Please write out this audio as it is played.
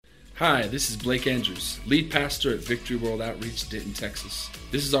Hi, this is Blake Andrews, lead pastor at Victory World Outreach, Denton, Texas.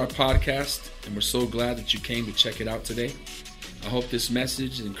 This is our podcast, and we're so glad that you came to check it out today. I hope this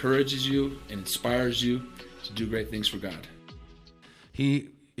message encourages you and inspires you to do great things for God. He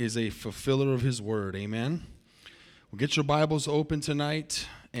is a fulfiller of His word, amen? Well, get your Bibles open tonight,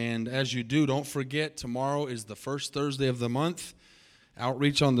 and as you do, don't forget, tomorrow is the first Thursday of the month.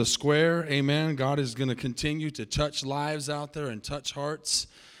 Outreach on the Square, amen? God is going to continue to touch lives out there and touch hearts.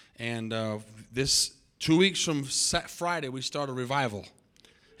 And this 2 weeks from Friday, we start a revival.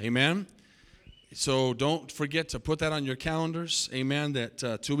 Amen? So don't forget to put that on your calendars. Amen?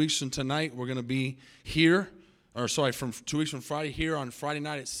 That 2 weeks from tonight, we're going to be here. From 2 weeks from Friday, here on Friday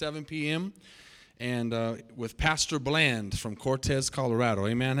night at 7 p.m. And with Pastor Bland from Cortez, Colorado.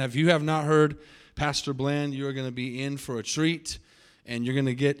 Amen? If you have not heard Pastor Bland, you're going to be in for a treat. And you're going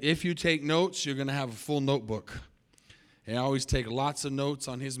to get, if you take notes, you're going to have a full notebook. I always take lots of notes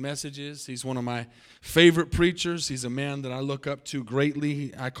on his messages. He's one of my favorite preachers. He's a man that I look up to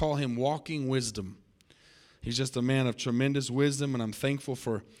greatly. I call him walking wisdom. He's just a man of tremendous wisdom, and I'm thankful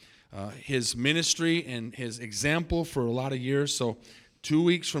for his ministry and his example for a lot of years. So 2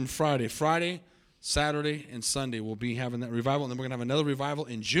 weeks from Friday, Saturday, and Sunday, we'll be having that revival. And then we're going to have another revival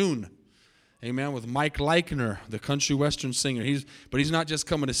in June. Amen, with Mike Leichner, the country western singer. But he's not just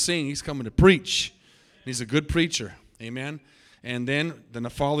coming to sing, he's coming to preach. He's a good preacher. Amen. And then the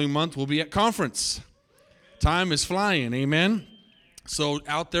following month we'll be at conference. Time is flying. Amen. So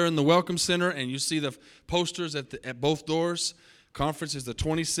out there in the Welcome Center, and you see the posters at both doors. Conference is the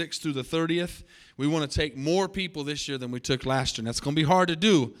 26th through the 30th. We want to take more people this year than we took last year. And that's going to be hard to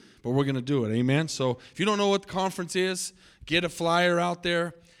do, but we're going to do it. Amen. So if you don't know what the conference is, get a flyer out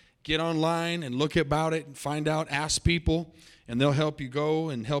there. Get online and look about it and find out. Ask people. And they'll help you go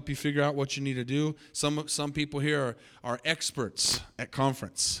and help you figure out what you need to do. Some people here are experts at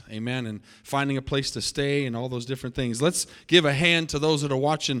conference, amen, and finding a place to stay and all those different things. Let's give a hand to those that are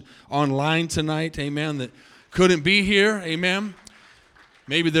watching online tonight, amen, that couldn't be here, amen.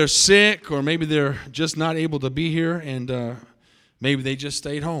 Maybe they're sick or maybe they're just not able to be here, and maybe they just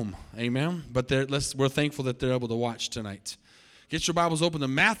stayed home, amen. But we're thankful that they're able to watch tonight. Get your Bibles open to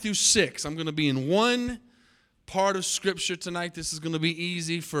Matthew 6. I'm going to be in one part of Scripture tonight. This is going to be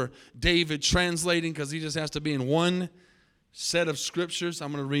easy for David translating because he just has to be in one set of Scriptures.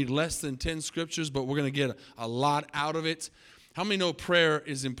 I'm going to read less than 10 Scriptures, but we're going to get a lot out of it. How many know prayer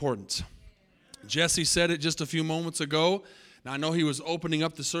is important? Jesse said it just a few moments ago. Now, I know he was opening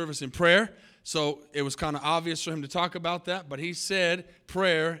up the service in prayer, so it was kind of obvious for him to talk about that, but he said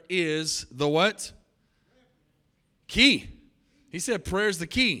prayer is the what? Key. He said prayer is the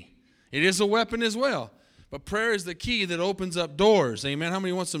key. It is a weapon as well. But prayer is the key that opens up doors. Amen. How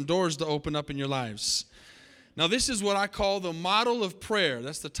many want some doors to open up in your lives? Now, this is what I call the model of prayer.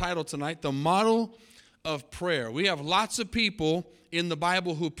 That's the title tonight, the model of prayer. We have lots of people in the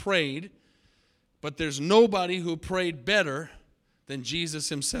Bible who prayed, but there's nobody who prayed better than Jesus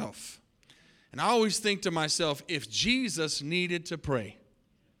himself. And I always think to myself, if Jesus needed to pray,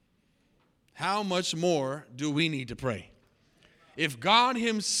 how much more do we need to pray? If God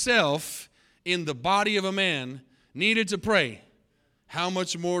himself in the body of a man needed to pray, how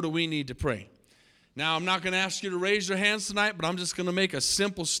much more do we need to pray? Now, I'm not going to ask you to raise your hands tonight, but I'm just going to make a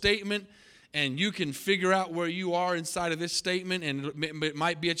simple statement, and you can figure out where you are inside of this statement, and it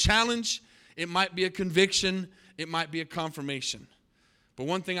might be a challenge, it might be a conviction, it might be a confirmation. But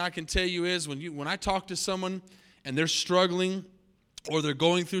one thing I can tell you is when I talk to someone and they're struggling, or they're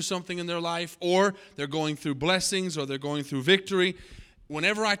going through something in their life, or they're going through blessings, or they're going through victory,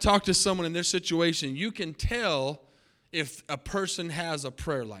 whenever I talk to someone in their situation, you can tell if a person has a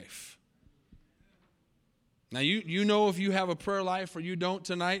prayer life. Now, you know if you have a prayer life or you don't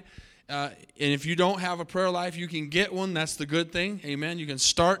tonight. And if you don't have a prayer life, you can get one. That's the good thing. Amen. You can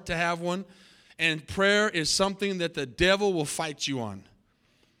start to have one. And prayer is something that the devil will fight you on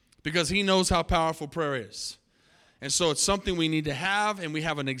because he knows how powerful prayer is. And so it's something we need to have, and we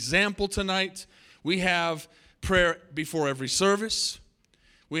have an example tonight. We have prayer before every service.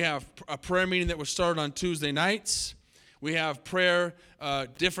 We have a prayer meeting that was started on Tuesday nights. We have prayer,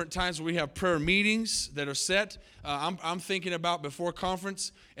 different times where we have prayer meetings that are set. I'm thinking about before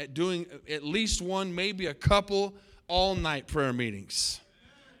conference at doing at least one, maybe a couple all-night prayer meetings.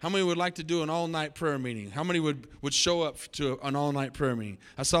 How many would like to do an all-night prayer meeting? How many would show up to an all-night prayer meeting?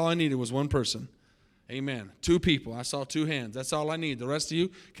 That's all I needed was one person. Amen. 2 people. I saw 2 hands. That's all I need. The rest of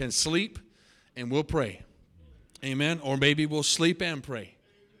you can sleep and we'll pray. Amen. Or maybe we'll sleep and pray.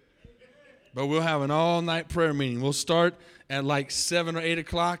 But we'll have an all-night prayer meeting. We'll start at like 7 or 8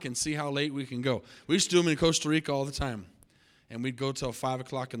 o'clock and see how late we can go. We used to do them in Costa Rica all the time. and we'd go till 5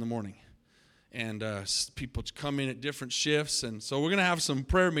 o'clock in the morning. And people come in at different shifts. And so we're going to have some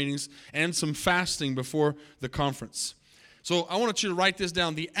prayer meetings and some fasting before the conference. So I want you to write this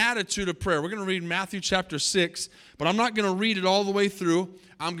down, the attitude of prayer. We're going to read Matthew chapter 6, but I'm not going to read it all the way through.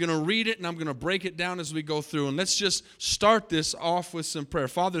 I'm going to read it, and I'm going to break it down as we go through. And let's just start this off with some prayer.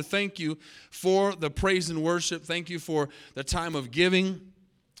 Father, thank you for the praise and worship. Thank you for the time of giving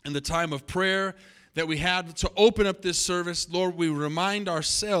and the time of prayer that we had to open up this service. Lord, we remind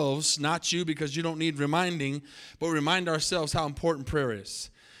ourselves, not you because you don't need reminding, but remind ourselves how important prayer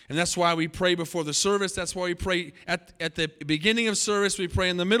is. And that's why we pray before the service. That's why we pray at the beginning of service. We pray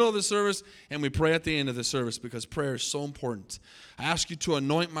in the middle of the service. And we pray at the end of the service because prayer is so important. I ask you to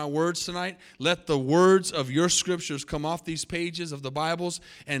anoint my words tonight. Let the words of your scriptures come off these pages of the Bibles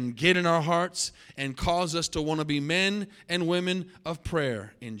and get in our hearts and cause us to want to be men and women of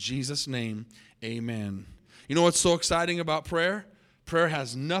prayer. In Jesus' name, amen. You know what's so exciting about prayer? Prayer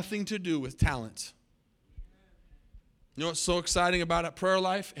has nothing to do with talent. You know what's so exciting about a prayer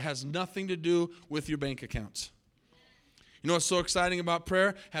life? It has nothing to do with your bank account. You know what's so exciting about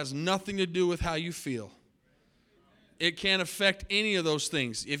prayer? It has nothing to do with how you feel. It can't affect any of those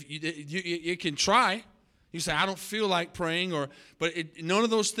things. If you can try. You say, I don't feel like praying, but none of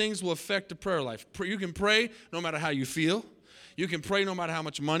those things will affect the prayer life. You can pray no matter how you feel. You can pray no matter how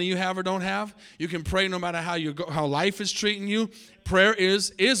much money you have or don't have. You can pray no matter how life is treating you. Prayer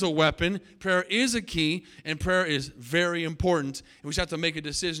is a weapon. Prayer is a key, and prayer is very important. And we just have to make a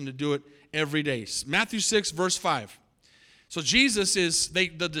decision to do it every day. Matthew 6, verse 5. So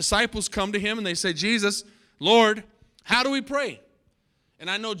the disciples come to him and they say, Jesus, Lord, how do we pray? And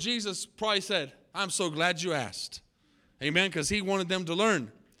I know Jesus probably said, I'm so glad you asked. Amen, because he wanted them to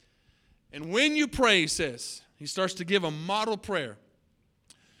learn. And when you pray, he starts to give a model prayer.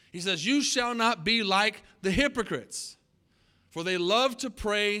 He says, you shall not be like the hypocrites, for they love to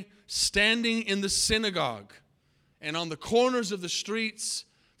pray standing in the synagogue and on the corners of the streets,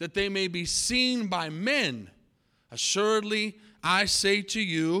 that they may be seen by men. Assuredly, I say to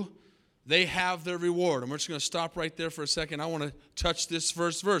you, they have their reward. And we're just going to stop right there for a second. I want to touch this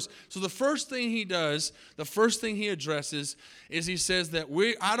first verse. So the first thing he does, the first thing he addresses is he says that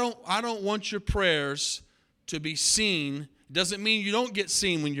I don't want your prayers to be seen. Doesn't mean you don't get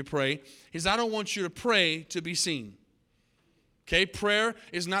seen when you pray. He says, I don't want you to pray to be seen. Okay, prayer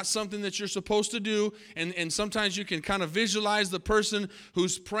is not something that you're supposed to do, and sometimes you can kind of visualize the person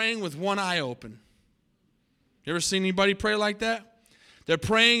who's praying with one eye open. You ever seen anybody pray like that? They're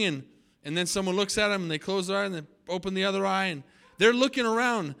praying, and then someone looks at them, and they close their eye, and they open the other eye, and they're looking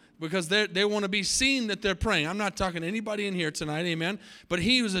around because they want to be seen that they're praying. I'm not talking to anybody in here tonight, amen? But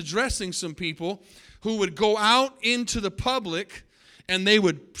he was addressing some people who would go out into the public and they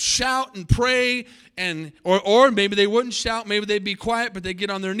would shout and pray, or maybe they wouldn't shout, maybe they'd be quiet, but they'd get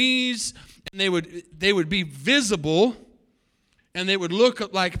on their knees and they would be visible and they would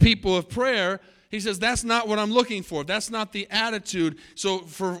look like people of prayer. He says, that's not what I'm looking for. That's not the attitude. So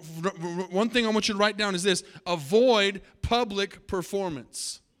for one thing I want you to write down is this: avoid public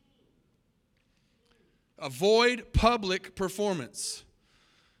performance. Avoid public performance.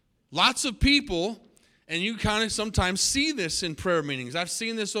 Lots of people, and you kind of sometimes see this in prayer meetings. I've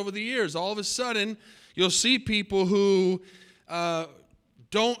seen this over the years. All of a sudden, you'll see people who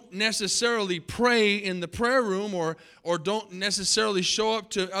don't necessarily pray in the prayer room or don't necessarily show up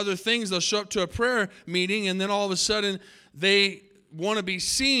to other things. They'll show up to a prayer meeting, and then all of a sudden they want to be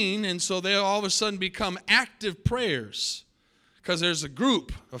seen, and so they all of a sudden become active prayers because there's a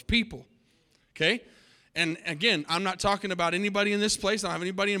group of people, okay? And again, I'm not talking about anybody in this place. I don't have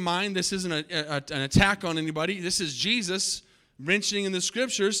anybody in mind. This isn't an attack on anybody. This is Jesus mentioning in the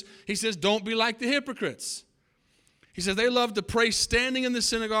scriptures. He says, don't be like the hypocrites. He says they love to pray standing in the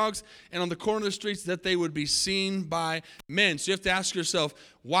synagogues and on the corner of the streets that they would be seen by men. So you have to ask yourself,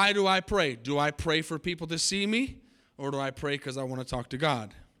 why do I pray? Do I pray for people to see me, or do I pray because I want to talk to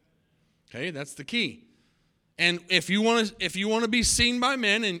God? Okay, that's the key. And if you want to be seen by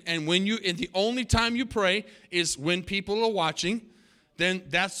men, and the only time you pray is when people are watching, then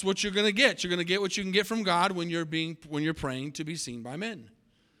that's what you're going to get. You're going to get what you can get from God when you're praying to be seen by men.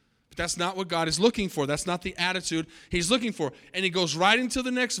 But that's not what God is looking for. That's not the attitude he's looking for. And he goes right into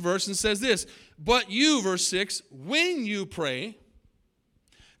the next verse and says this: but you, verse 6, when you pray,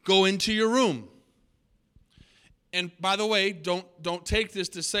 go into your room. And by the way, don't take this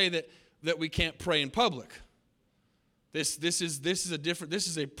to say that we can't pray in public. This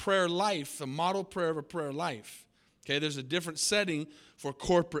is a prayer life, a model prayer of a prayer life. Okay, there's a different setting for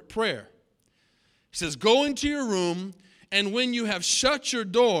corporate prayer. He says, go into your room, and when you have shut your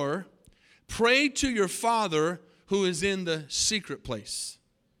door, pray to your Father who is in the secret place.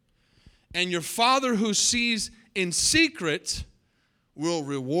 And your Father who sees in secret will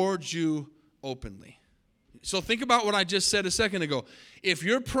reward you openly. So think about what I just said a second ago. If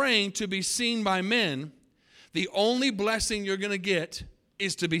you're praying to be seen by men, the only blessing you're going to get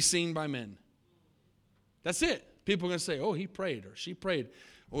is to be seen by men. That's it. People are going to say, oh, he prayed or she prayed.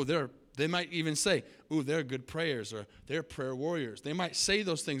 Oh, they might even say, oh, they're good prayers or they're prayer warriors. They might say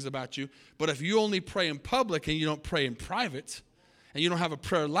those things about you. But if you only pray in public and you don't pray in private and you don't have a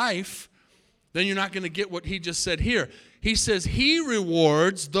prayer life, then you're not going to get what he just said here. He says he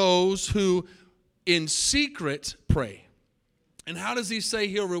rewards those who in secret pray. And how does he say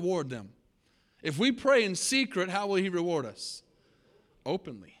he'll reward them? If we pray in secret, how will he reward us?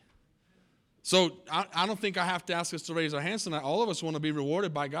 Openly. So I don't think I have to ask us to raise our hands tonight. All of us want to be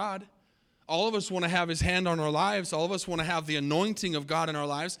rewarded by God. All of us want to have his hand on our lives. All of us want to have the anointing of God in our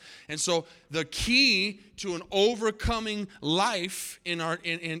lives. And so the key to an overcoming life in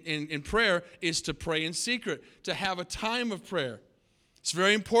prayer is to pray in secret, to have a time of prayer. It's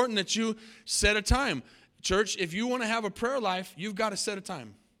very important that you set a time. Church, if you want to have a prayer life, you've got to set a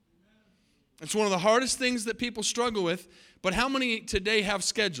time. It's one of the hardest things that people struggle with. But how many today have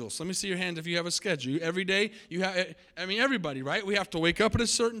schedules? Let me see your hand if you have a schedule. Every day, everybody, right? We have to wake up at a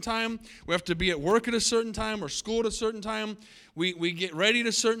certain time. We have to be at work at a certain time or school at a certain time. We get ready at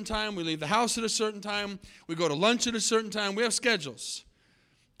a certain time. We leave the house at a certain time. We go to lunch at a certain time. We have schedules.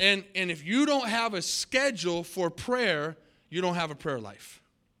 And if you don't have a schedule for prayer, you don't have a prayer life.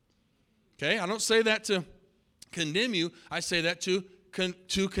 Okay? I don't say that to condemn you. I say that to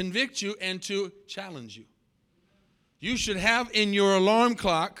convict you and to challenge you. You should have in your alarm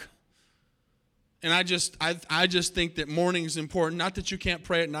clock, and I just think that morning is important. Not that you can't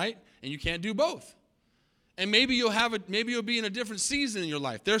pray at night and you can't do both. And maybe you'll be in a different season in your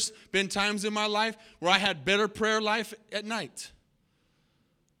life. There's been times in my life where I had better prayer life at night.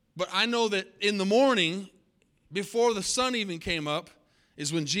 But I know that in the morning, before the sun even came up,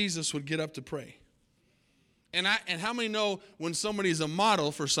 is when Jesus would get up to pray. And how many know when somebody's a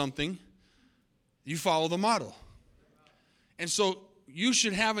model for something, you follow the model? And so you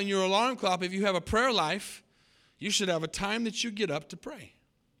should have in your alarm clock, if you have a prayer life, you should have a time that you get up to pray.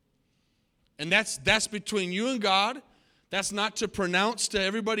 And that's between you and God. That's not to pronounce to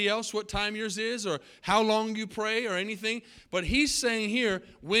everybody else what time yours is or how long you pray or anything. But he's saying here,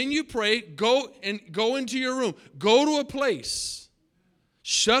 when you pray, go into your room. Go to a place.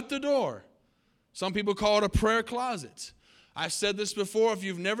 Shut the door. Some people call it a prayer closet. I've said this before. If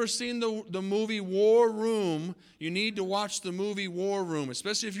you've never seen the movie War Room, you need to watch the movie War Room,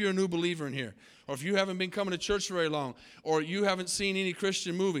 especially if you're a new believer in here, or if you haven't been coming to church very long, or you haven't seen any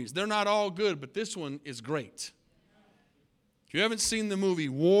Christian movies. They're not all good, but this one is great. If you haven't seen the movie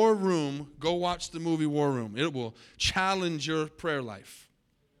War Room, go watch the movie War Room. It will challenge your prayer life.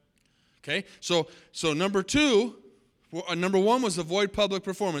 Okay? So number one was avoid public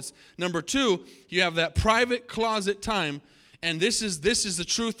performance. Number two, you have that private closet time. And this is the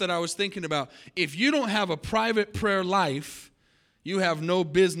truth that I was thinking about. If you don't have a private prayer life, you have no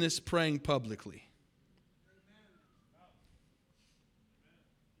business praying publicly.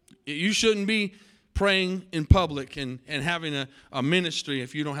 You shouldn't be praying in public and having a ministry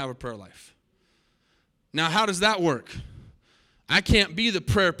if you don't have a prayer life. Now, how does that work? I can't be the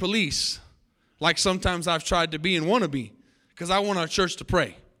prayer police like sometimes I've tried to be and want to be, because I want our church to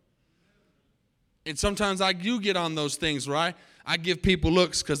pray. And sometimes I do get on those things where I give people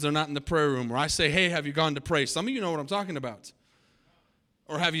looks because they're not in the prayer room. Or I say, hey, have you gone to pray? Some of you know what I'm talking about.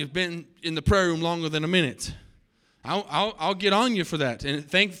 Or have you been in the prayer room longer than a minute? I'll get on you for that. And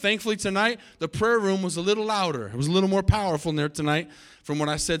thankfully tonight, the prayer room was a little louder. It was a little more powerful in there tonight from what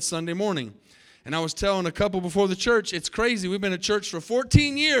I said Sunday morning. And I was telling a couple before the church, it's crazy. We've been at church for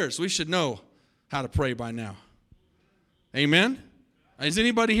 14 years. We should know how to pray by now. Amen? Is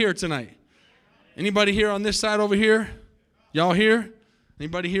anybody here tonight? Anybody here on this side over here? Y'all here?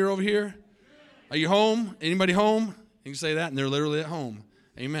 Anybody here over here? Are you home? Anybody home? You can say that, and they're literally at home.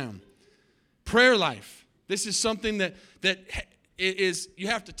 Amen. Prayer life. This is something that is you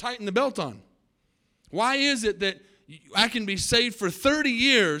have to tighten the belt on. Why is it that I can be saved for 30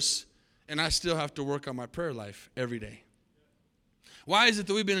 years and I still have to work on my prayer life every day? Why is it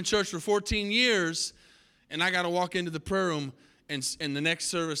that we've been in church for 14 years and I got to walk into the prayer room and the next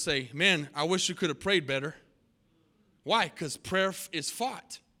service say, man, I wish you could have prayed better? Why? Because prayer is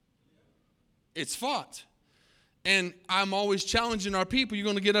fought. It's fought. And I'm always challenging our people. You're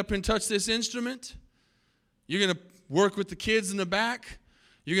going to get up and touch this instrument. You're going to work with the kids in the back.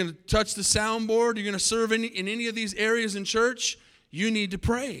 You're going to touch the soundboard. You're going to serve in any of these areas in church. You need to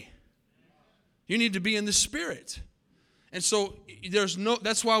pray. You need to be in the Spirit. And so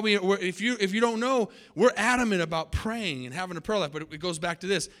that's why if you don't know, we're adamant about praying and having a prayer life. But it goes back to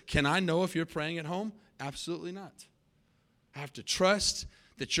this. Can I know if you're praying at home? Absolutely not. I have to trust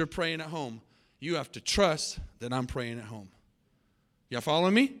that you're praying at home. You have to trust that I'm praying at home. Y'all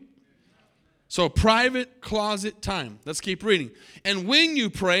following me? So private closet time. Let's keep reading. And when you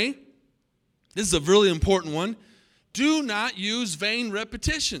pray, this is a really important one, do not use vain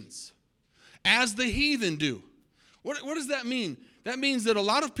repetitions, as the heathen do. What does that mean? That means that a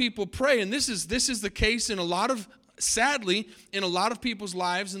lot of people pray, and this is the case sadly, in a lot of people's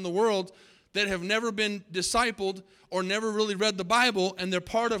lives in the world that have never been discipled or never really read the Bible, and they're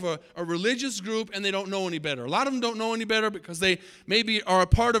part of a religious group and they don't know any better. A lot of them don't know any better because they maybe are a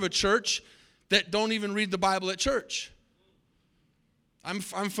part of a church that don't even read the Bible at church. I'm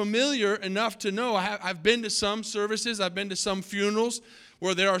familiar enough to know, I've been to some services, I've been to some funerals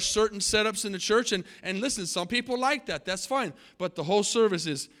where there are certain setups in the church, and listen, some people like that, that's fine, but the whole service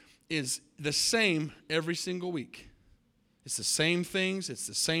is the same every single week. It's the same things, it's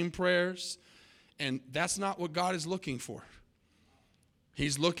the same prayers, and that's not what God is looking for.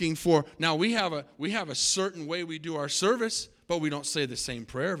 He's looking for, now we have a certain way we do our service, but we don't say the same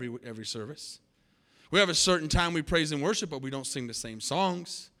prayer every service. We have a certain time we praise and worship, but we don't sing the same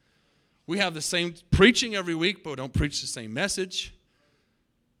songs. We have the same preaching every week, but we don't preach the same message.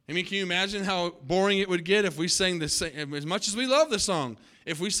 I mean, can you imagine how boring it would get if we sang the same, as much as we love the song,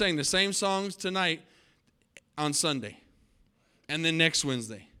 if we sang the same songs tonight on Sunday, and then next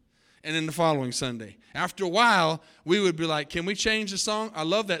Wednesday, and then the following Sunday. After a while, we would be like, can we change the song? I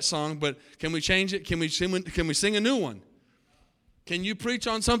love that song, but can we change it? Can we sing a new one? Can you preach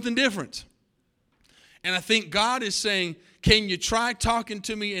on something different? And I think God is saying, can you try talking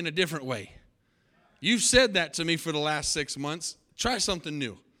to me in a different way? You've said that to me for the last 6 months. Try something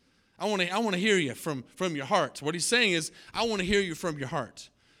new. I want to hear you from your heart. What he's saying is, I want to hear you from your heart.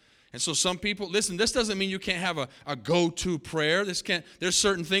 And so some people, listen, this doesn't mean you can't have a go-to prayer. There's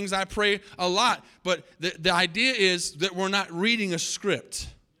certain things I pray a lot. But the idea is that we're not reading a script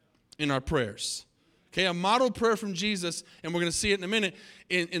in our prayers. Okay, a model prayer from Jesus, and we're going to see it in a minute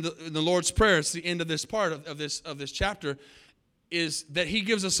in the Lord's Prayer. It's the end of this part of this chapter, is that he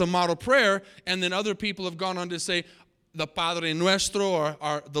gives us a model prayer, and then other people have gone on to say the Padre Nuestro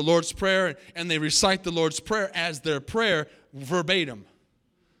or the Lord's Prayer, and they recite the Lord's Prayer as their prayer verbatim.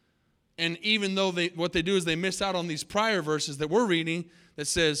 And even though what they do is they miss out on these prior verses that we're reading that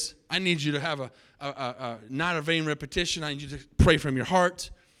says, I need you to have not a vain repetition. I need you to pray from your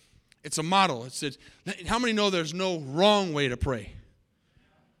heart. It's a model. It says, how many know there's no wrong way to pray?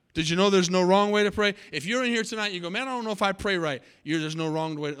 Did you know there's no wrong way to pray? If you're in here tonight, you go, man, I don't know if I pray right. There's no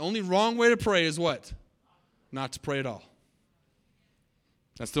wrong way. The only wrong way to pray is what? Not to pray at all.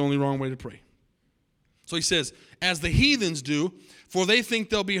 That's the only wrong way to pray. So he says, as the heathens do, for they think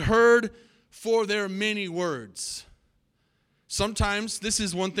they'll be heard for their many words. Sometimes, this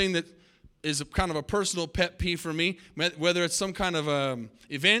is one thing that is kind of a personal pet peeve for me, whether it's some kind of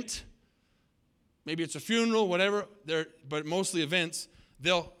event, maybe it's a funeral, whatever, but mostly events,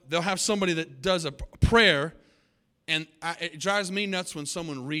 they'll have somebody that does a prayer, and it drives me nuts when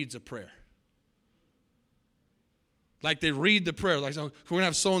someone reads a prayer. Like they read the prayer, like we're going to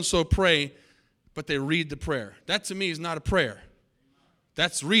have so-and-so pray, but they read the prayer. That to me is not a prayer.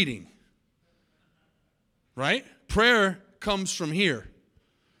 That's reading. Right? Prayer comes from here.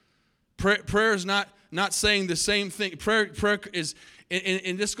 Prayer is not saying the same thing. Prayer is,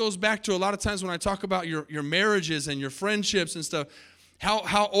 and this goes back to a lot of times when I talk about your marriages and your friendships and stuff.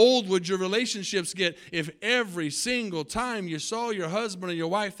 How old would your relationships get if every single time you saw your husband or your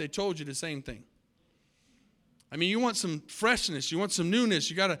wife, they told you the same thing? I mean, you want some freshness. You want some newness.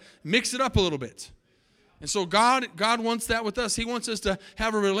 You got to mix it up a little bit. And so God wants that with us. He wants us to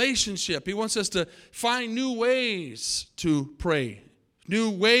have a relationship. He wants us to find new ways to pray,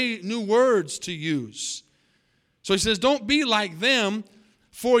 new words to use. So he says, don't be like them,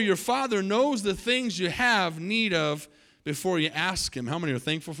 for your Father knows the things you have need of before you ask him. How many are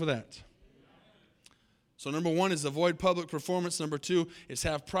thankful for that? So number 1 is avoid public performance. Number 2 is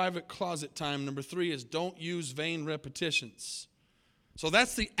have private closet time. Number 3 is don't use vain repetitions. So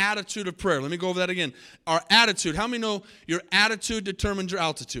that's the attitude of prayer. Let me go over that again. Our attitude. How many know your attitude determines your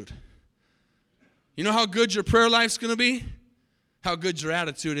altitude? You know how good your prayer life's going to be? How good your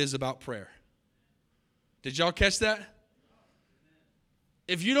attitude is about prayer. Did y'all catch that?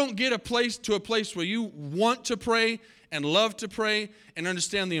 If you don't get to a place where you want to pray and love to pray and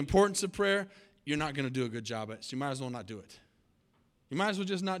understand the importance of prayer, you're not going to do a good job at it. So you might as well not do it. You might as well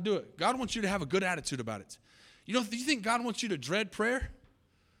just not do it. God wants you to have a good attitude about it. Do you think God wants you to dread prayer?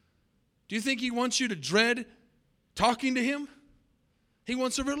 Do you think he wants you to dread talking to him? He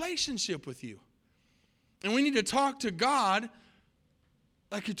wants a relationship with you. And we need to talk to God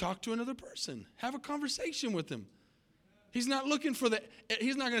like you talk to another person. Have a conversation with him. He's not looking for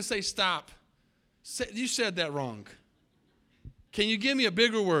he's not going to say, stop. You said that wrong. Can you give me a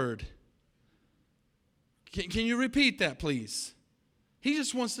bigger word? Can you repeat that, please? He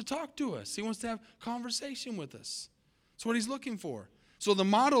just wants to talk to us. He wants to have conversation with us. That's what he's looking for. So the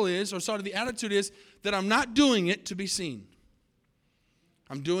model is, the attitude is that I'm not doing it to be seen.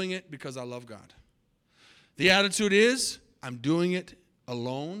 I'm doing it because I love God. The attitude is, I'm doing it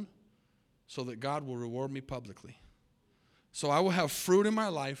alone so that God will reward me publicly. So I will have fruit in my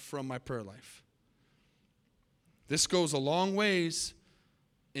life from my prayer life. This goes a long ways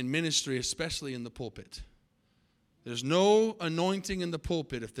in ministry, especially in the pulpit. There's no anointing in the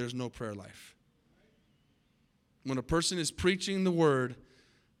pulpit if there's no prayer life. When a person is preaching the word,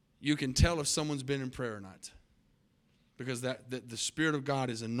 you can tell if someone's been in prayer or not. Because the Spirit of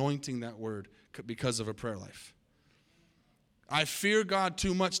God is anointing that word because of a prayer life. I fear God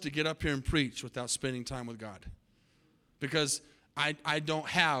too much to get up here and preach without spending time with God. Because I don't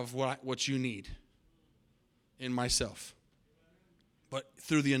have what you need in myself. But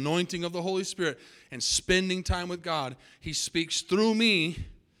through the anointing of the Holy Spirit and spending time with God, He speaks through me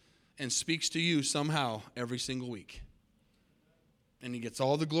and speaks to you somehow every single week. And He gets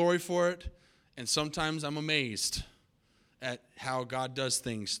all the glory for it. And sometimes I'm amazed at how God does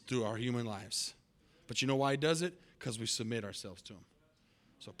things through our human lives. But you know why He does it? Because we submit ourselves to Him.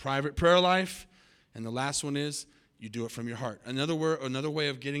 So private prayer life. And the last one is you do it from your heart. Another way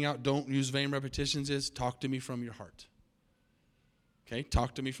of getting out, don't use vain repetitions, is talk to me from your heart. Okay,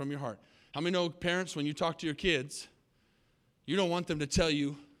 talk to me from your heart. How many know, parents, when you talk to your kids, you don't want them to tell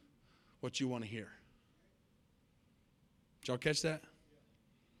you what you want to hear? Did y'all catch that?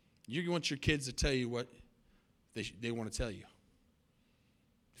 You want your kids to tell you what they want to tell you.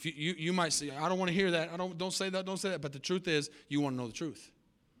 If you might say, I don't want to hear that. Don't say that. But the truth is, you want to know the truth.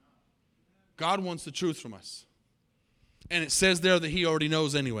 God wants the truth from us. And it says there that He already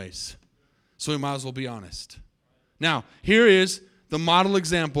knows anyways. So we might as well be honest. Now, here is the model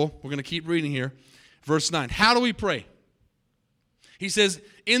example. We're going to keep reading here. Verse 9. How do we pray? He says,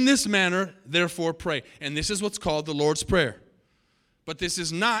 in this manner, therefore pray. And this is what's called the Lord's Prayer. But this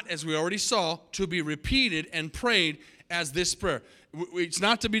is not, as we already saw, to be repeated and prayed as this prayer. It's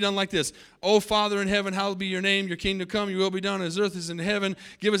not to be done like this. Oh, Father in heaven, hallowed be your name. Your kingdom come, your will be done as earth is in heaven.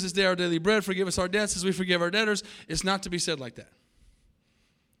 Give us this day our daily bread. Forgive us our debts as we forgive our debtors. It's not to be said like that.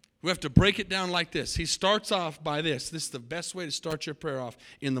 We have to break it down like this. He starts off by this. This is the best way to start your prayer off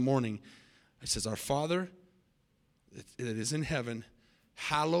in the morning. It says, our Father that is in heaven,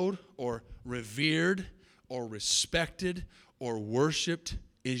 hallowed or revered or respected or worshipped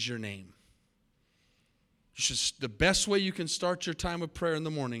is your name. The best way you can start your time of prayer in the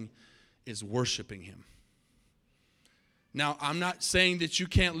morning is worshiping Him. Now, I'm not saying that you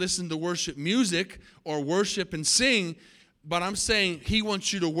can't listen to worship music or worship and sing, but I'm saying He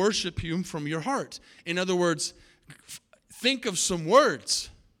wants you to worship Him from your heart. In other words, think of some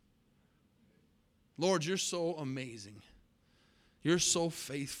words. Lord, you're so amazing. You're so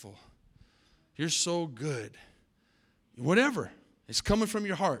faithful. You're so good. Whatever. It's coming from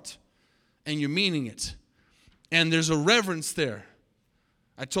your heart, and you're meaning it. And there's a reverence there.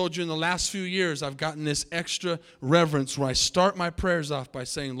 I told you in the last few years, I've gotten this extra reverence where I start my prayers off by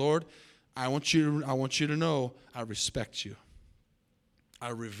saying, Lord, I want you to know I respect you. I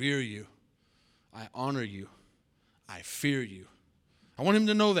revere you. I honor you. I fear you. I want Him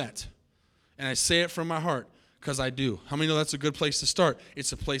to know that. And I say it from my heart because I do. How many know that's a good place to start?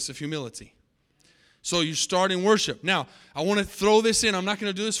 It's a place of humility. So you start in worship. Now, I want to throw this in. I'm not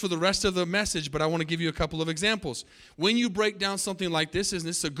going to do this for the rest of the message, but I want to give you a couple of examples. When you break down something like this, and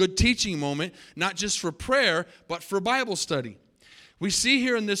this is a good teaching moment, not just for prayer, but for Bible study. We see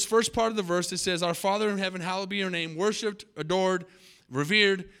here in this first part of the verse, it says, our Father in heaven, hallowed be your name, worshipped, adored,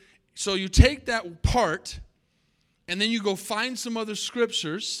 revered. So you take that part, and then you go find some other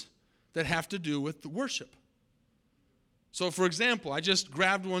scriptures that have to do with the worship. So, for example, I just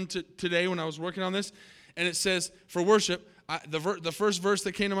grabbed one today when I was working on this, and it says, for worship, the first verse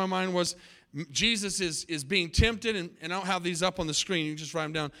that came to my mind was, Jesus is being tempted, and I don't have these up on the screen, you can just write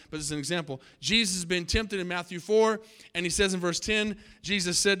them down, but it's an example. Jesus has been tempted in Matthew 4, and He says in verse 10,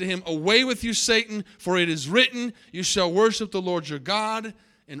 Jesus said to him, away with you, Satan, for it is written, you shall worship the Lord your God,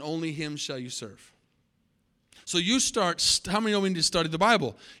 and only Him shall you serve. So you start, how many know we need to study the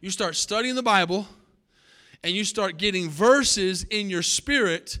Bible? You start studying the Bible, and you start getting verses in your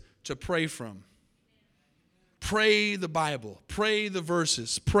spirit to pray from. Pray the Bible. Pray the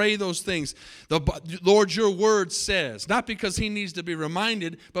verses. Pray those things. Lord, your word says. Not because he needs to be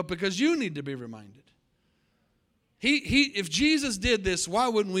reminded, but because you need to be reminded. If Jesus did this, why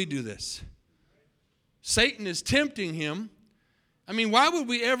wouldn't we do this? Satan is tempting him. I mean, why would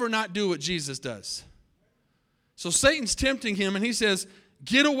we ever not do what Jesus does? So Satan's tempting him, and he says,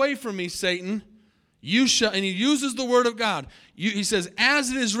 get away from me, Satan. You shall, and he uses the word of God. He says,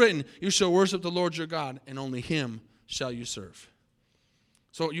 as it is written, you shall worship the Lord your God, and only him shall you serve.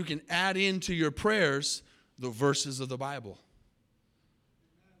 So you can add into your prayers the verses of the Bible.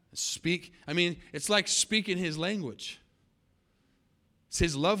 Speak. I mean, it's like speaking his language. It's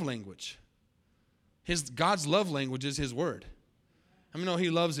his love language. God's love language is his word. I mean, no, he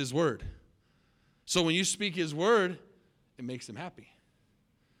loves his word. So when you speak his word, it makes him happy.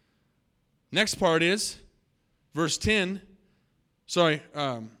 Next part is verse 10.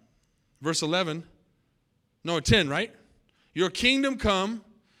 Verse 11. No, 10, right? Your kingdom come,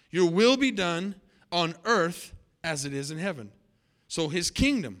 your will be done on earth as it is in heaven. So his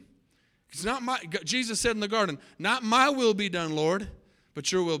kingdom. It's not Jesus said in the garden, not my will be done, Lord,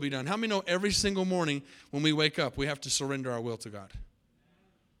 but your will be done. How many know every single morning when we wake up, we have to surrender our will to God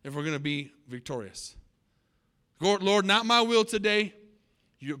if we're going to be victorious? Lord, not my will today,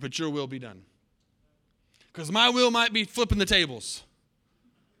 but your will be done. Because my will might be flipping the tables,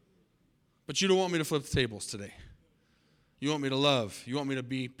 but you don't want me to flip the tables today. You want me to love. You want me to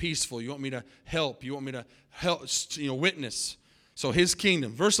be peaceful. You want me to help. You want me to help, witness. So his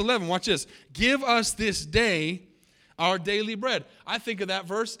kingdom. Verse 11, watch this. Give us this day our daily bread. I think of that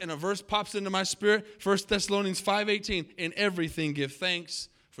verse, and a verse pops into my spirit. 1 Thessalonians 5:18. In everything give thanks,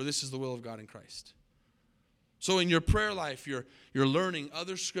 for this is the will of God in Christ. So in your prayer life, you're learning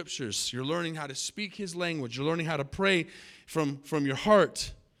other scriptures. You're learning how to speak his language. You're learning how to pray from your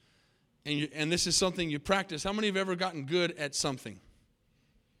heart. And this is something you practice. How many have ever gotten good at something?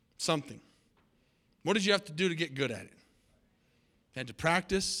 Something. What did you have to do to get good at it? You had to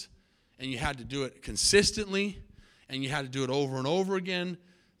practice, and you had to do it consistently, and you had to do it over and over again.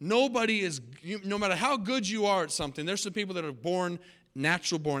 No matter how good you are at something, there's some people that are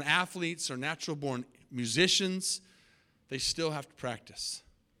natural-born athletes or natural-born musicians. They still have to practice.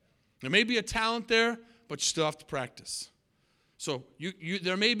 There may be a talent there, but you still have to practice. So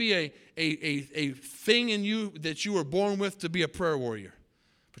there may be a thing in you that you were born with to be a prayer warrior,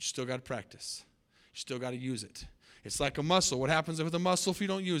 but you still got to practice. You still got to use it. It's like a muscle. What happens with a muscle if you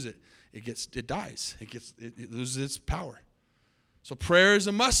don't use it? It dies. It loses its power. So prayer is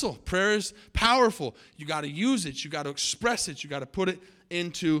a muscle. Prayer is powerful. You got to use it. You got to express it. You got to put it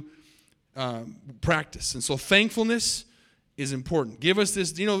into practice. And so thankfulness is important. Give us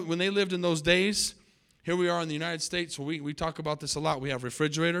this. When they lived in those days, here we are in the United States, where we talk about this a lot. We have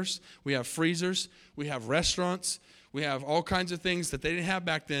refrigerators, we have freezers, we have restaurants, we have all kinds of things that they didn't have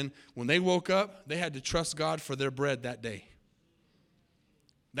back then. When they woke up, they had to trust God for their bread that day.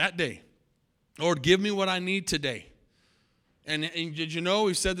 That day. Lord, give me what I need today. And did you know,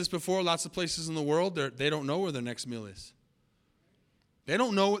 we've said this before, lots of places in the world, they don't know where their next meal is. They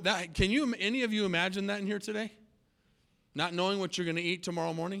don't know that. Can any of you imagine that in here today? Not knowing what you're going to eat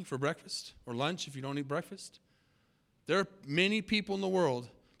tomorrow morning for breakfast or lunch if you don't eat breakfast. There are many people in the world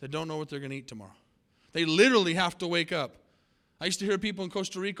that don't know what they're going to eat tomorrow. They literally have to wake up. I used to hear people in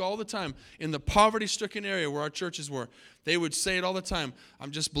Costa Rica all the time, in the poverty-stricken area where our churches were. They would say it all the time,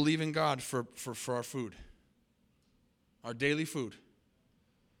 I'm just believing God for our food, our daily food.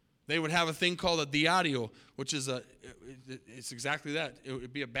 They would have a thing called a diario, which is it's exactly that. It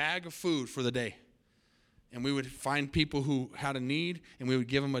would be a bag of food for the day. And we would find people who had a need, and we would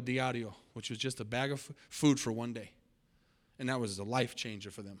give them a diario, which was just a bag of food for one day. And that was a life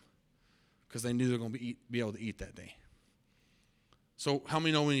changer for them because they knew they were going to be able to eat that day. So how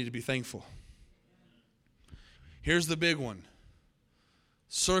many know we need to be thankful? Here's the big one.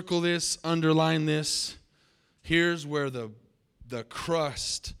 Circle this, underline this. Here's where the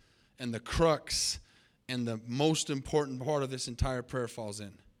crust and the crux and the most important part of this entire prayer falls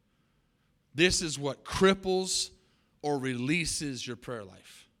in. This is what cripples or releases your prayer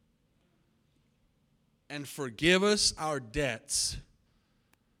life. And forgive us our debts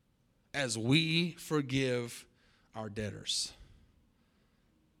as we forgive our debtors.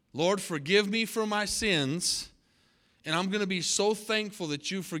 Lord, forgive me for my sins, and I'm going to be so thankful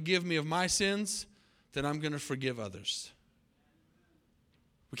that you forgive me of my sins that I'm going to forgive others.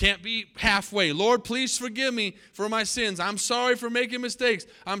 We can't be halfway. Lord, please forgive me for my sins. I'm sorry for making mistakes.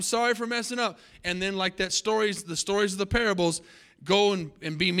 I'm sorry for messing up. And then like the stories of the parables, go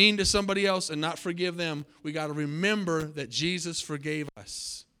and be mean to somebody else and not forgive them. We got to remember that Jesus forgave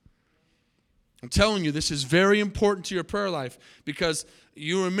us. I'm telling you, this is very important to your prayer life, because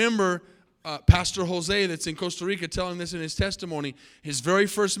you remember Pastor Jose that's in Costa Rica telling this in his testimony. His very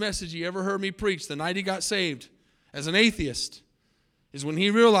first message he ever heard me preach the night he got saved as an atheist is when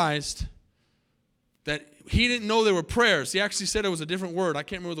he realized that he didn't know there were prayers. He actually said it was a different word. I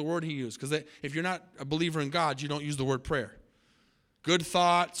can't remember the word he used, because if you're not a believer in God, you don't use the word prayer. Good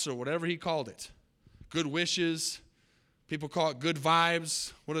thoughts, or whatever he called it. Good wishes. People call it good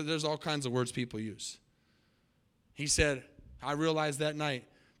vibes. There's all kinds of words people use. He said, I realized that night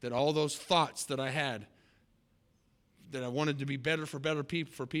that all those thoughts that I had, that I wanted to be better for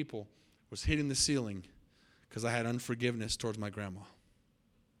people, was hitting the ceiling because I had unforgiveness towards my grandma.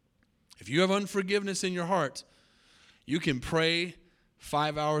 If you have unforgiveness in your heart, you can pray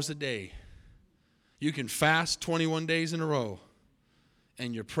 5 hours a day. You can fast 21 days in a row,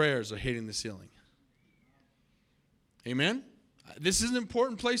 and your prayers are hitting the ceiling. Amen? This is an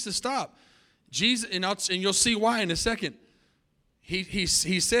important place to stop. Jesus, and you'll see why in a second. He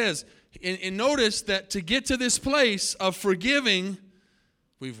says, and notice that to get to this place of forgiving,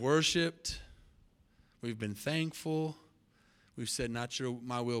 we've worshiped, we've been thankful, we've said, not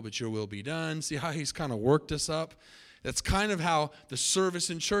my will, but your will be done. See how he's kind of worked us up? That's kind of how the service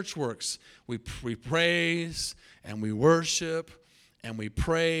in church works. We praise and we worship and we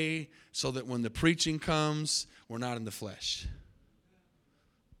pray so that when the preaching comes, we're not in the flesh.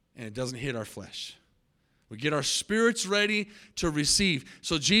 And it doesn't hit our flesh. We get our spirits ready to receive.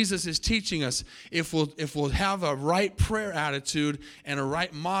 So Jesus is teaching us, if we'll have a right prayer attitude and a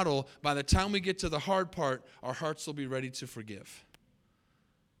right model, by the time we get to the hard part, our hearts will be ready to forgive.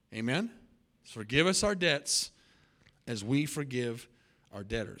 Amen? Forgive us our debts as we forgive our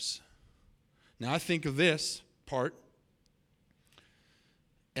debtors. Now I think of this part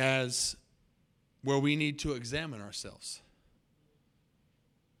as where we need to examine ourselves.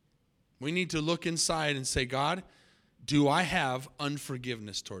 We need to look inside and say, God, do I have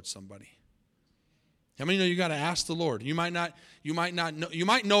unforgiveness towards somebody? How many know you got to ask the Lord? You might not know, you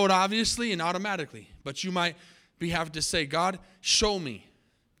might know it obviously and automatically, but you might have to say, God, show me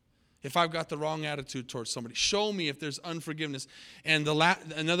if I've got the wrong attitude towards somebody. Show me if there's unforgiveness. And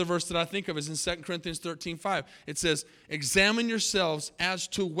another verse that I think of is in 2 Corinthians 13:5. It says, examine yourselves as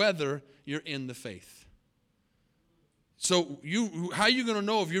to whether you're in the faith. So how are you going to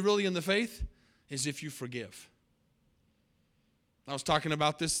know if you're really in the faith? Is if you forgive. I was talking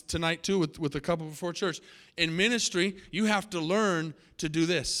about this tonight too with a couple before church. In ministry, you have to learn to do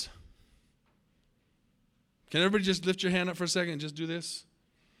this. Can everybody just lift your hand up for a second and just do this?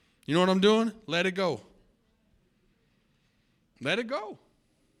 You know what I'm doing? Let it go. Let it go.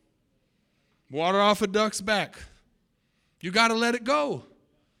 Water off a duck's back. You got to let it go.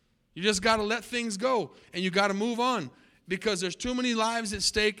 You just got to let things go, and you got to move on, because there's too many lives at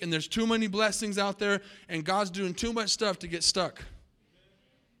stake, and there's too many blessings out there, and God's doing too much stuff to get stuck,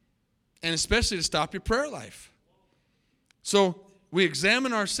 and especially to stop your prayer life. So we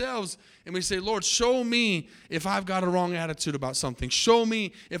examine ourselves and we say, Lord, show me if I've got a wrong attitude about something. Show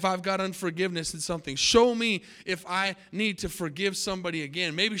me if I've got unforgiveness in something. Show me if I need to forgive somebody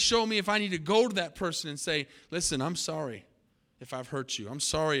again. Maybe show me if I need to go to that person and say, listen, I'm sorry if I've hurt you. I'm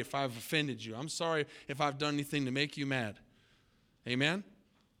sorry if I've offended you. I'm sorry if I've done anything to make you mad. Amen?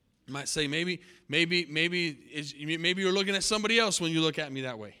 You might say, maybe you're looking at somebody else when you look at me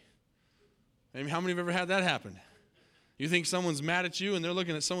that way. Maybe how many have ever had that happen? You think someone's mad at you and they're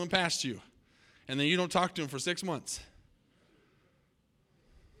looking at someone past you, and then you don't talk to them for 6 months.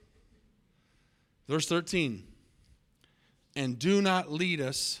 Verse 13, and do not lead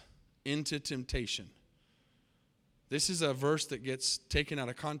us into temptation. This is a verse that gets taken out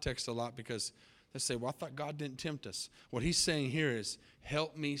of context a lot, because they say, well, I thought God didn't tempt us. What he's saying here is,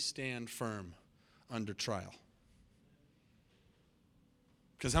 help me stand firm under trial.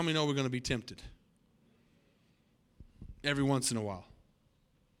 Because how many know we're going to be tempted? Every once in a while.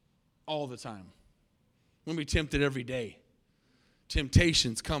 All the time. We're going to be tempted every day.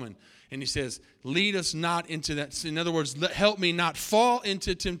 Temptation's coming. And he says, lead us not into that. In other words, help me not fall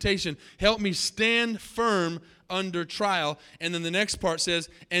into temptation. Help me stand firm under trial. And then the next part says,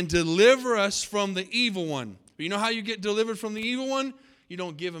 and deliver us from the evil one. But you know how you get delivered from the evil one? You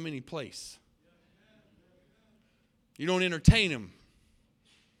don't give him any place. You don't entertain him.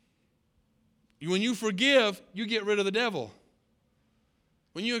 When you forgive, you get rid of the devil.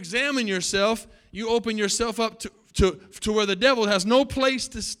 When you examine yourself, you open yourself up to where the devil has no place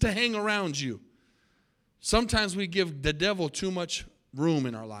to hang around you. Sometimes we give the devil too much room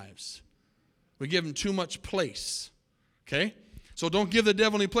in our lives. We give him too much place. Okay? So don't give the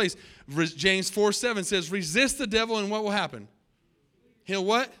devil any place. James 4:7 says, resist the devil and what will happen? He'll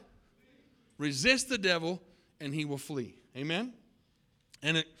what? resist the devil, and he will flee. Amen?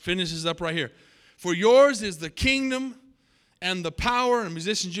 And it finishes up right here. For yours is the kingdom and the power, and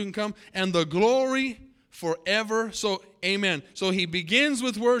musicians, you can come, and the glory forever. So, amen. So he begins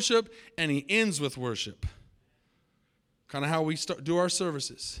with worship, and he ends with worship. Kind of how we do our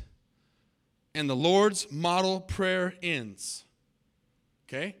services. And the Lord's model prayer ends.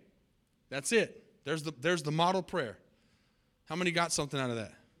 Okay? That's it. There's the model prayer. How many got something out of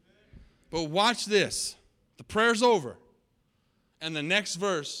that? But watch this. The prayer's over. And the next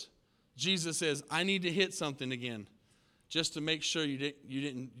verse, Jesus says, I need to hit something again, just to make sure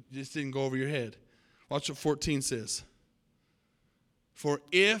this didn't go over your head. Watch what 14 says. For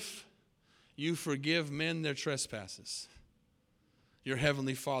if you forgive men their trespasses, your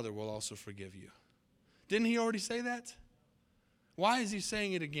heavenly Father will also forgive you. Didn't he already say that? Why is he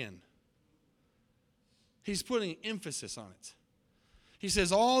saying it again? He's putting emphasis on it. He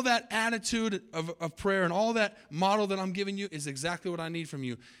says all that attitude of prayer and all that model that I'm giving you is exactly what I need from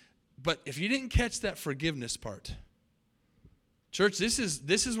you. But if you didn't catch that forgiveness part, church, this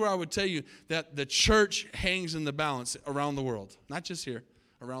is where I would tell you that the church hangs in the balance around the world. Not just here,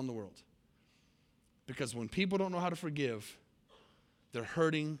 around the world. Because when people don't know how to forgive, they're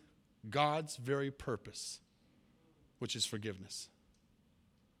hurting God's very purpose, which is forgiveness.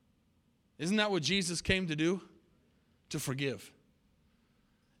 Isn't that what Jesus came to do? To forgive.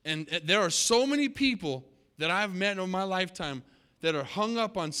 And there are so many people that I've met in my lifetime that are hung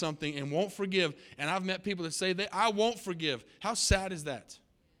up on something and won't forgive. And I've met people that say, I won't forgive. How sad is that?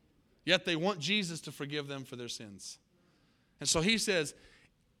 Yet they want Jesus to forgive them for their sins. And so he says,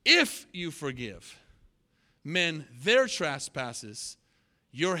 if you forgive men their trespasses,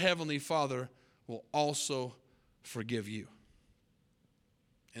 your heavenly Father will also forgive you.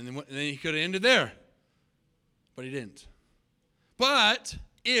 And then he could have ended there, but he didn't. But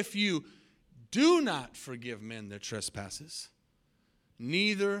if you do not forgive men their trespasses,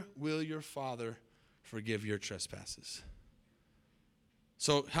 neither will your Father forgive your trespasses.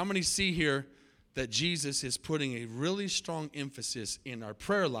 So how many see here that Jesus is putting a really strong emphasis in our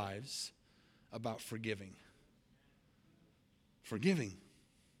prayer lives about forgiving? Forgiving.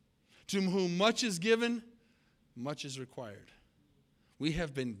 To whom much is given, much is required. We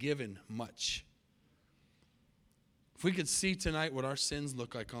have been given much. If we could see tonight what our sins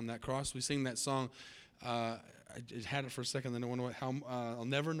look like on that cross, we sing that song. I had it for a second, then I wonder I'll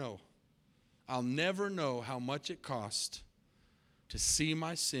never know. I'll never know how much it cost to see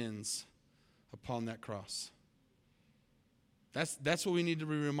my sins upon that cross. That's what we need to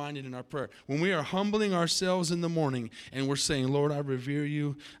be reminded in our prayer. When we are humbling ourselves in the morning and we're saying, Lord, I revere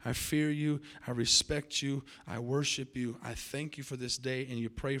you, I fear you, I respect you, I worship you, I thank you for this day, and you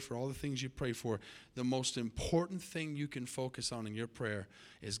pray for all the things you pray for, the most important thing you can focus on in your prayer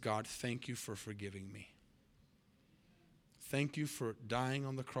is, God, thank you for forgiving me. Thank you for dying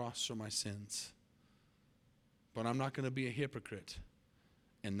on the cross for my sins. But I'm not going to be a hypocrite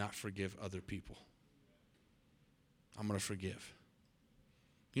and not forgive other people. I'm going to forgive.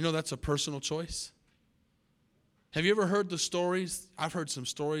 You know that's a personal choice. Have you ever heard the stories? I've heard some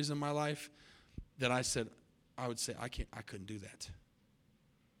stories in my life that I would say, I couldn't do that.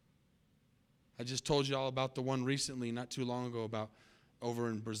 I just told you all about the one recently, not too long ago, about over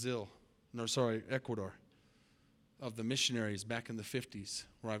in Ecuador, of the missionaries back in the 50s,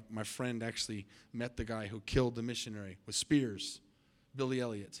 where my friend actually met the guy who killed the missionary with spears, Billy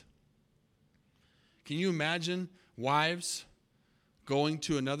Elliot. Can you imagine wives going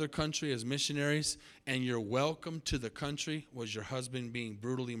to another country as missionaries, and your welcome to the country was your husband being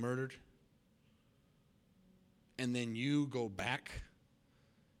brutally murdered? And then you go back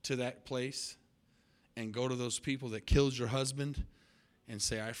to that place and go to those people that killed your husband and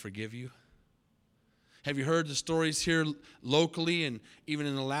say, I forgive you? Have you heard the stories here locally and even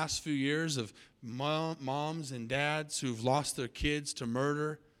in the last few years of moms and dads who've lost their kids to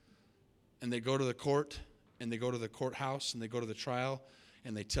murder, and they go to the court and they go to the courthouse and they go to the trial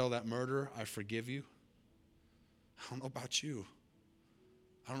and they tell that murderer, I forgive you? I don't know about you.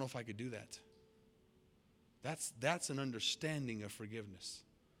 I don't know if I could do that. That's an understanding of forgiveness.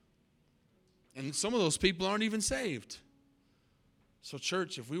 And some of those people aren't even saved. So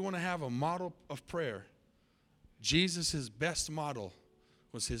church, if we want to have a model of prayer, Jesus' best model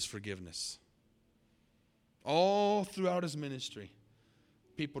was his forgiveness. All throughout his ministry,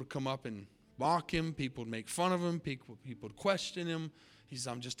 people would come up and mock him, people would make fun of him, people would question him. He says,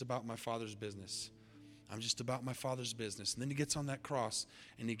 I'm just about my Father's business. I'm just about my Father's business. And then he gets on that cross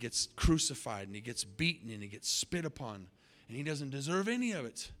and he gets crucified and he gets beaten and he gets spit upon and he doesn't deserve any of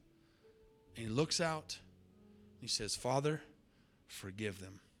it. And he looks out and he says, Father, forgive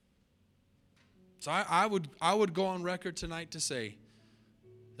them. So I would go on record tonight to say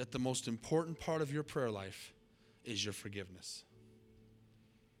that the most important part of your prayer life is your forgiveness.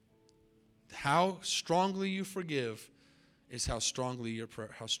 How strongly you forgive is how strong your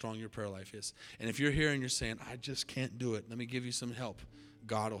prayer life is. And if you're here and you're saying, I just can't do it, let me give you some help.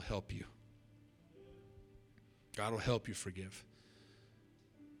 God will help you. God will help you forgive.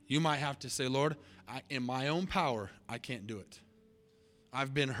 You might have to say, Lord, in my own power, I can't do it.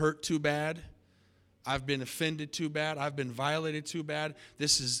 I've been hurt too bad. I've been offended too bad. I've been violated too bad.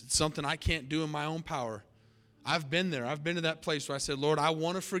 This is something I can't do in my own power. I've been there. I've been to that place where I said, Lord, I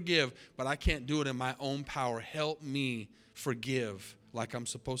want to forgive, but I can't do it in my own power. Help me forgive like I'm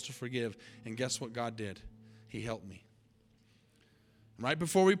supposed to forgive. And guess what God did? He helped me. Right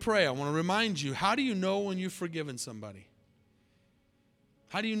before we pray, I want to remind you, how do you know when you've forgiven somebody?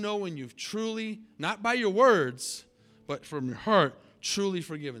 How do you know when you've truly, not by your words, but from your heart, truly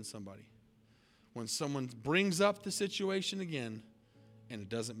forgiven somebody? When someone brings up the situation again and it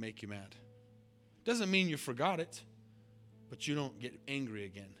doesn't make you mad. Doesn't mean you forgot it, but you don't get angry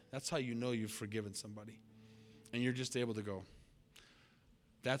again. That's how you know you've forgiven somebody. And you're just able to go,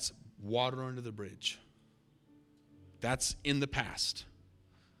 that's water under the bridge. That's in the past.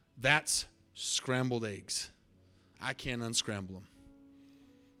 That's scrambled eggs. I can't unscramble them.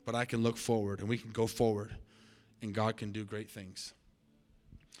 But I can look forward, and we can go forward, and God can do great things.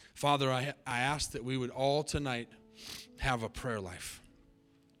 Father, I ask that we would all tonight have a prayer life.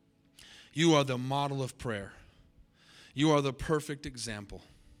 You are the model of prayer. You are the perfect example.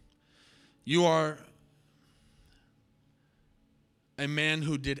 You are a man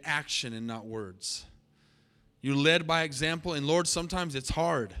who did action and not words. You led by example, and Lord, sometimes it's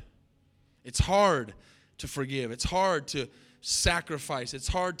hard. It's hard to forgive. It's hard to sacrifice. It's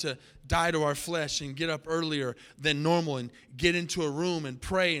hard to die to our flesh and get up earlier than normal and get into a room and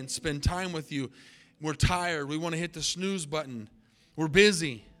pray and spend time with you. We're tired. We want to hit the snooze button. We're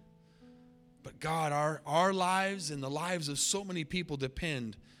busy. But God, our lives and the lives of so many people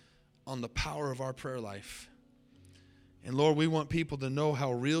depend on the power of our prayer life. And Lord, we want people to know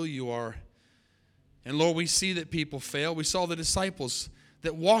how real you are. And Lord, we see that people fail. We saw the disciples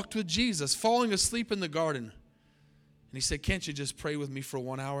that walked with Jesus, falling asleep in the garden. And he said, can't you just pray with me for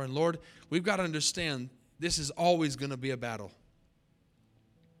 1 hour? And Lord, we've got to understand this is always going to be a battle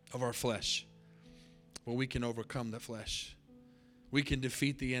of our flesh. But we can overcome the flesh. We can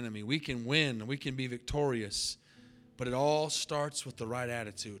defeat the enemy. We can win. We can be victorious. But it all starts with the right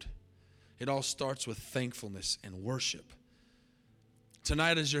attitude. It all starts with thankfulness and worship.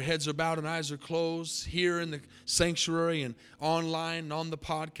 Tonight, as your heads are bowed and eyes are closed, here in the sanctuary and online and on the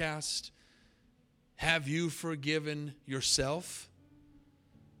podcast, have you forgiven yourself?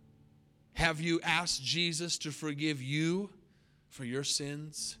 Have you asked Jesus to forgive you for your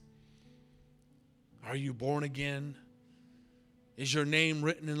sins? Are you born again? Is your name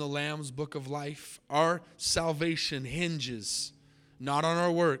written in the Lamb's book of life? Our salvation hinges not on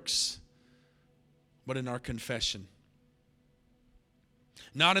our works, but in our confession.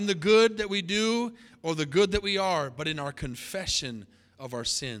 Not in the good that we do or the good that we are, but in our confession of our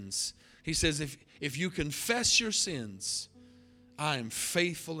sins. He says, if you confess your sins, I am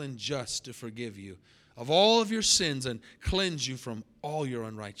faithful and just to forgive you of all of your sins and cleanse you from all your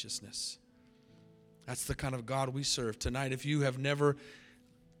unrighteousness. That's the kind of God we serve. Tonight, if you have never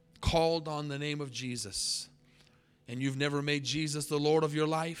called on the name of Jesus and you've never made Jesus the Lord of your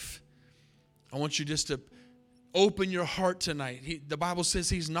life, I want you just to open your heart tonight. The Bible says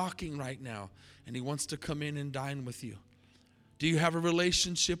he's knocking right now, and he wants to come in and dine with you. Do you have a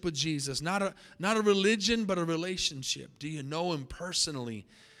relationship with Jesus? Not a religion, but a relationship. Do you know him personally?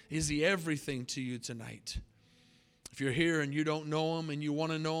 Is he everything to you tonight? If you're here and you don't know him and you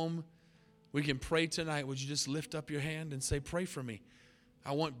want to know him, we can pray tonight. Would you just lift up your hand and say, pray for me?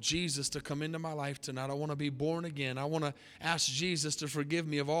 I want Jesus to come into my life tonight. I want to be born again. I want to ask Jesus to forgive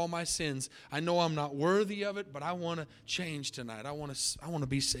me of all my sins. I know I'm not worthy of it, but I want to change tonight. I want to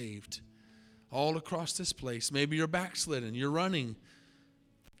be saved. All across this place. Maybe you're backslidden. You're running.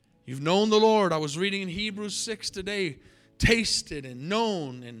 You've known the Lord. I was reading in Hebrews 6 today. Tasted and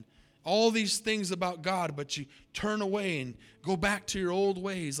known and all these things about God, but you turn away and go back to your old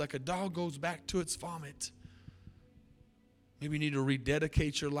ways like a dog goes back to its vomit. Maybe you need to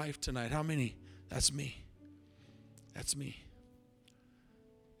rededicate your life tonight. How many? That's me. That's me.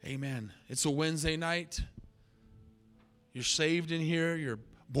 Amen. It's a Wednesday night. You're saved in here. You're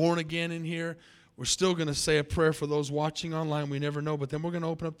born again in here. We're still going to say a prayer for those watching online. We never know. But then we're going to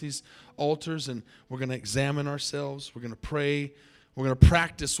open up these altars and we're going to examine ourselves. We're going to pray. We're going to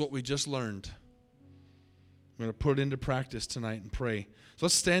practice what we just learned. We're going to put it into practice tonight and pray. So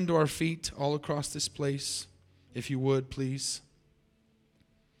let's stand to our feet all across this place, if you would, please.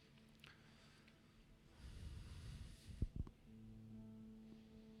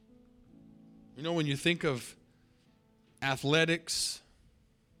 You know, when you think of athletics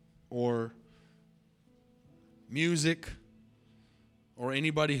or music or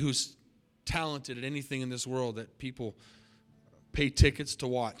anybody who's talented at anything in this world that people pay tickets to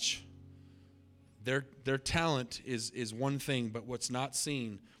watch, their talent is one thing, but what's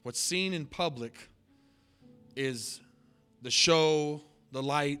seen in public is the show, the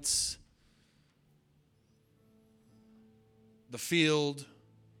lights, the field,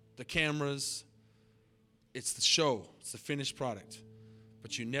 the cameras. It's the show. It's the finished product.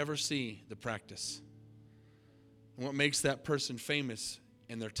 But you never see the practice. And what makes that person famous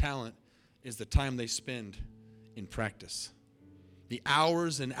and their talent is the time they spend in practice. The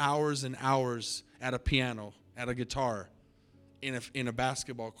hours and hours and hours at a piano, at a guitar, in a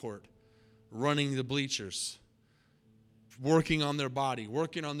basketball court, running the bleachers, working on their body,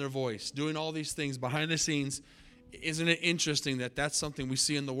 working on their voice, doing all these things behind the scenes. Isn't it interesting that that's something we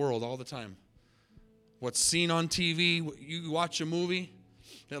see in the world all the time? What's seen on TV, you watch a movie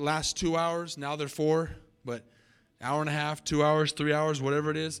that lasts 2 hours, now they're 4, but hour and a half, 2 hours, 3 hours, whatever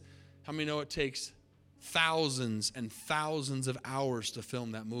it is. How many know it takes thousands and thousands of hours to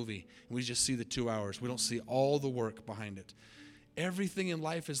film that movie? And we just see the 2 hours. We don't see all the work behind it. Everything in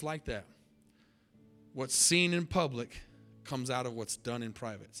life is like that. What's seen in public comes out of what's done in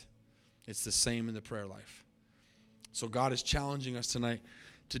private. It's the same in the prayer life. So God is challenging us tonight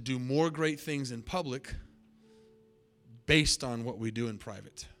to do more great things in public based on what we do in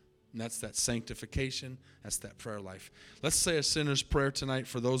private. And that's that sanctification. That's that prayer life. Let's say a sinner's prayer tonight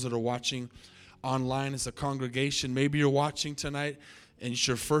for those that are watching online as a congregation. Maybe you're watching tonight and it's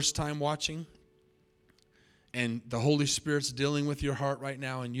your first time watching, and the Holy Spirit's dealing with your heart right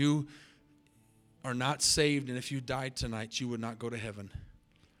now, and you are not saved, and if you died tonight, you would not go to heaven.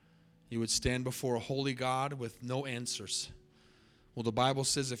 You would stand before a holy God with no answers. Well, the Bible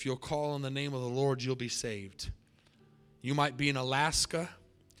says if you'll call on the name of the Lord, you'll be saved. You might be in Alaska.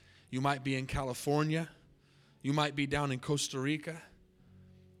 You might be in California. You might be down in Costa Rica.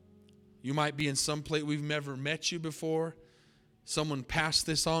 You might be in some place we've never met you before. Someone passed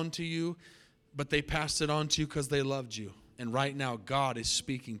this on to you, but they passed it on to you because they loved you. And right now, God is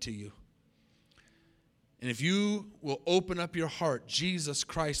speaking to you. And if you will open up your heart, Jesus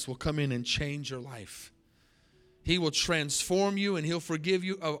Christ will come in and change your life. He will transform you, and He'll forgive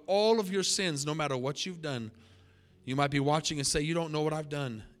you of all of your sins, no matter what you've done. You might be watching and say, you don't know what I've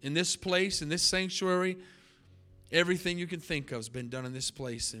done. In this place, in this sanctuary, everything you can think of has been done in this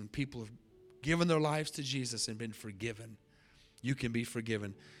place, and people have given their lives to Jesus and been forgiven. You can be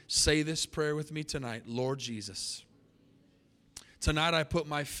forgiven. Say this prayer with me tonight. Lord Jesus, tonight I put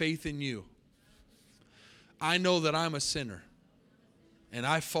my faith in you. I know that I'm a sinner, and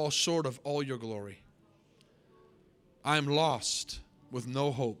I fall short of all your glory. I'm lost with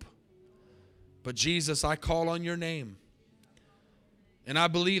no hope. But Jesus, I call on your name, and I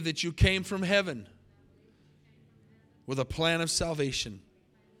believe that you came from heaven with a plan of salvation.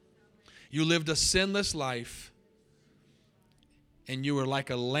 You lived a sinless life, and you were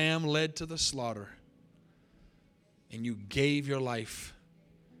like a lamb led to the slaughter, and you gave your life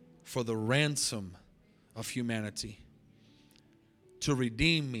for the ransom of humanity, to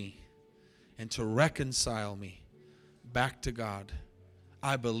redeem me and to reconcile me back to God.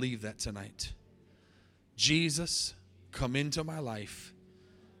 I believe that tonight. Jesus, come into my life.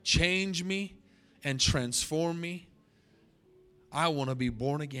 Change me and transform me. I want to be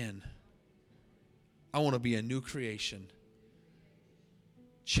born again. I want to be a new creation.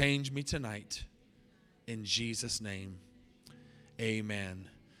 Change me tonight. In Jesus' name, amen.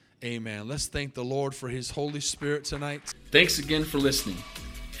 Amen. Let's thank the Lord for His Holy Spirit tonight. Thanks again for listening.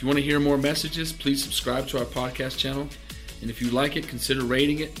 If you want to hear more messages, please subscribe to our podcast channel. And if you like it, consider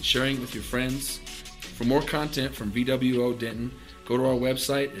rating it and sharing it with your friends. For more content from VWO Denton, go to our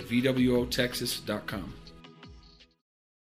website at VWOTexas.com.